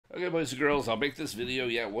Okay, boys and girls, I'll make this video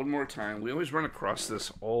yet one more time. We always run across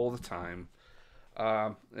this all the time.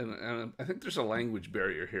 And I think there's a language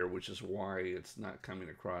barrier here, which is why it's not coming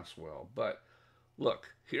across well. But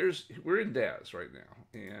look, we're in DAS right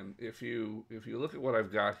now, and if you look at what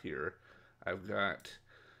I've got here, I've got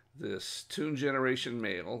this Toon generation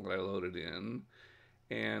mail that I loaded in,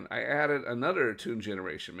 and I added another Toon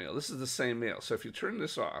generation mail. This is the same mail. So if you turn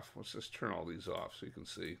this off, let's just turn all these off so you can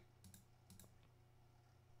see.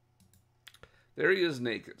 There he is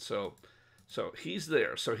naked. So he's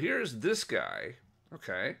there. So here's this guy,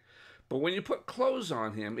 okay? But when you put clothes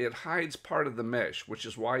on him, it hides part of the mesh, which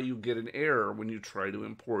is why you get an error when you try to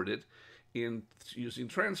import it in using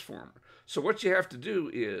Transformer. So what you have to do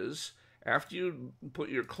is, after you put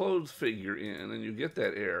your clothes figure in and you get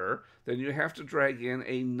that error, then you have to drag in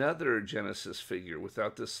another Genesis figure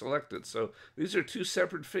without this selected. So these are two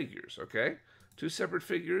separate figures, okay? Two separate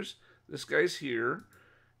figures. This guy's here,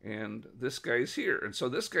 and this guy's here. And so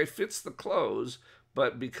this guy fits the clothes,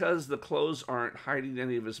 but because the clothes aren't hiding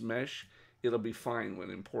any of his mesh, it'll be fine when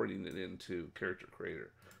importing it into Character Creator.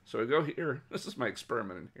 So we go here. This is my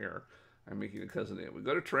experiment in here. I'm making a cousin in. We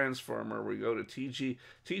go to Transformer. We go to TG.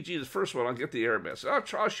 TG is the first one. I'll get the error message.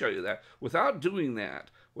 I'll show you that. Without doing that,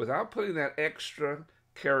 without putting that extra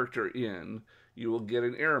character in, you will get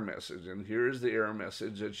an error message. And here's the error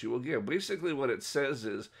message that you will get. Basically what it says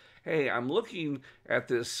is, hey, I'm looking at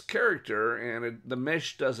this character and the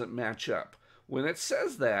mesh doesn't match up. When it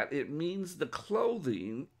says that, it means the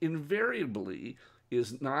clothing invariably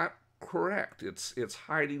is not correct. It's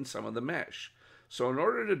hiding some of the mesh. So in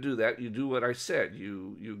order to do that, you do what I said.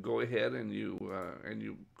 You go ahead and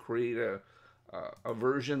you create a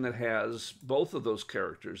version that has both of those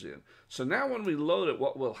characters in. So now when we load it,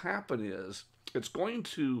 what will happen is it's going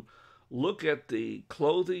to look at the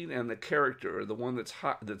clothing and the character, the one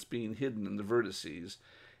that's being hidden in the vertices,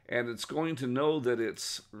 and it's going to know that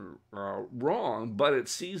it's wrong, but it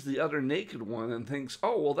sees the other naked one and thinks,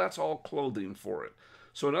 oh, well, that's all clothing for it.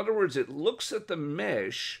 So in other words, it looks at the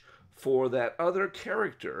mesh for that other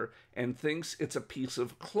character and thinks it's a piece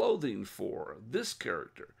of clothing for this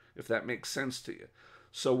character, if that makes sense to you.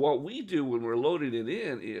 So what we do when we're loading it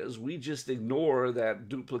in is we just ignore that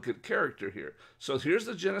duplicate character here. So here's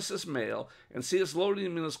the Genesis male, and see it's loading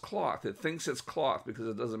him in as cloth. It thinks it's cloth because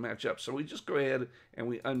it doesn't match up. So we just go ahead and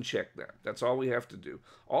we uncheck that. That's all we have to do.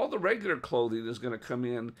 All the regular clothing is going to come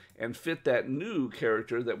in and fit that new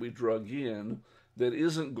character that we drug in that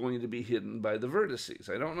isn't going to be hidden by the vertices.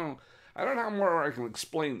 I don't know how more I can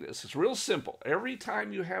explain this. It's real simple. Every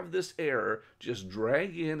time you have this error, just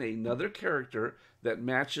drag in another character that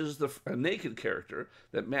matches a naked character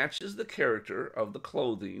that matches the character of the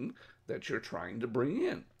clothing that you're trying to bring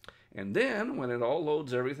in. And then when it all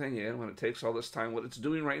loads everything in, when it takes all this time, what it's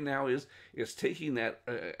doing right now is it's taking that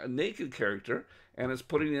a naked character and it's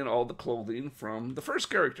putting in all the clothing from the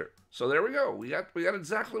first character. So there we go. We got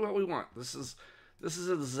exactly what we want. This is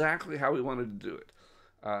exactly how we wanted to do it.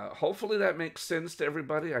 Hopefully that makes sense to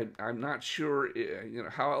everybody. I'm not sure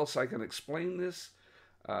how else I can explain this,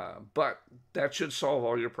 but that should solve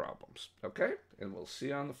all your problems. Okay? And we'll see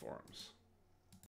you on the forums.